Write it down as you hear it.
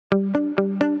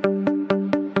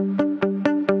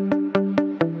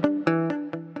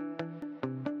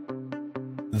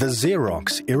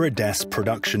Xerox Iridesse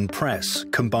production press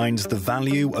combines the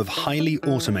value of highly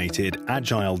automated,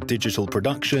 agile digital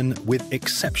production with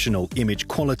exceptional image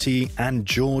quality and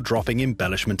jaw-dropping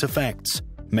embellishment effects,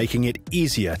 making it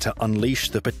easier to unleash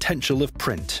the potential of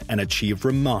print and achieve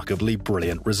remarkably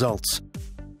brilliant results.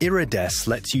 Iridesse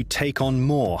lets you take on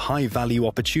more high-value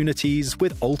opportunities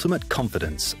with ultimate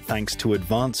confidence thanks to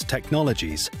advanced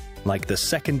technologies like the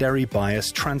secondary bias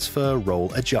transfer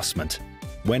roll adjustment.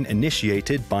 When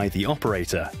initiated by the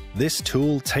operator, this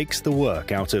tool takes the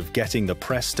work out of getting the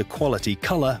press to quality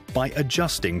color by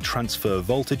adjusting transfer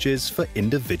voltages for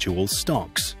individual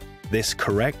stocks. This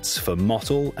corrects for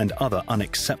mottle and other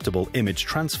unacceptable image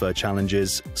transfer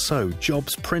challenges, so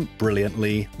jobs print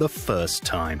brilliantly the first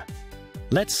time.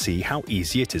 Let's see how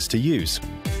easy it is to use.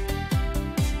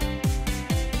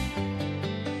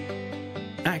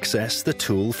 Access the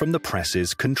tool from the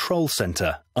press's Control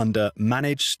Center under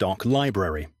Manage Stock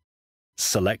Library.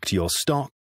 Select your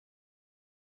stock,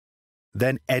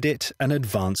 then edit an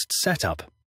advanced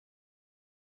setup.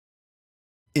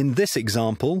 In this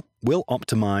example, we'll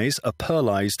optimize a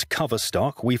pearlized cover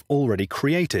stock we've already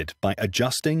created by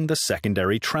adjusting the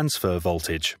secondary transfer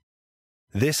voltage.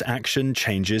 This action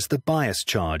changes the bias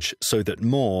charge so that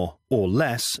more or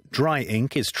less dry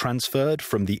ink is transferred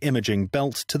from the imaging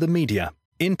belt to the media.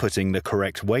 Inputting the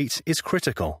correct weight is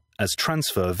critical, as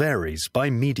transfer varies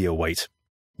by media weight.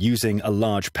 Using a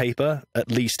large paper, at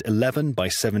least 11 by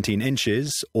 17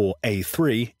 inches, or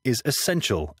A3, is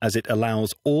essential as it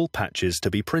allows all patches to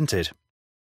be printed.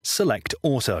 Select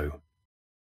Auto.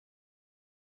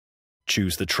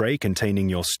 Choose the tray containing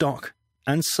your stock,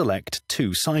 and select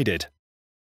two-sided.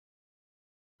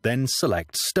 Then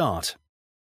select Start.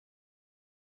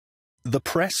 The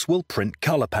press will print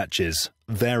color patches,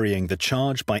 varying the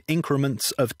charge by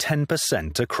increments of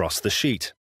 10% across the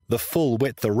sheet. The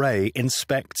full-width array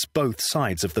inspects both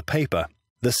sides of the paper.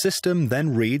 The system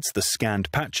then reads the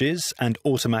scanned patches and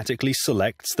automatically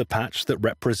selects the patch that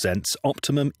represents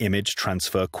optimum image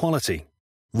transfer quality.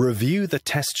 Review the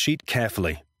test sheet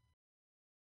carefully.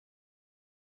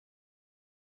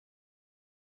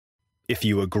 If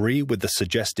you agree with the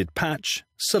suggested patch,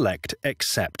 select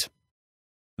Accept.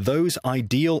 Those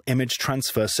ideal image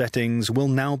transfer settings will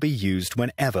now be used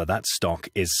whenever that stock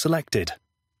is selected.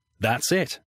 That's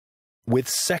it. With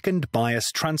second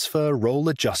bias transfer roll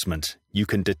adjustment, you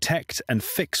can detect and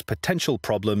fix potential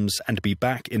problems and be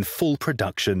back in full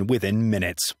production within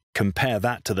minutes. Compare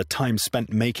that to the time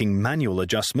spent making manual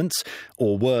adjustments,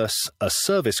 or worse, a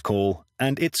service call,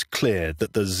 and it's clear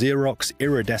that the Xerox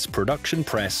Iridesse production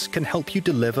press can help you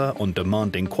deliver on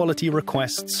demanding quality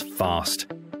requests fast.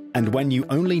 And when you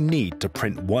only need to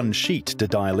print one sheet to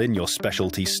dial in your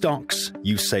specialty stocks,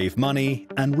 you save money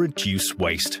and reduce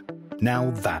waste.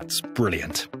 Now that's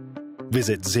brilliant.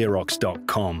 Visit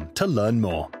Xerox.com to learn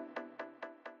more.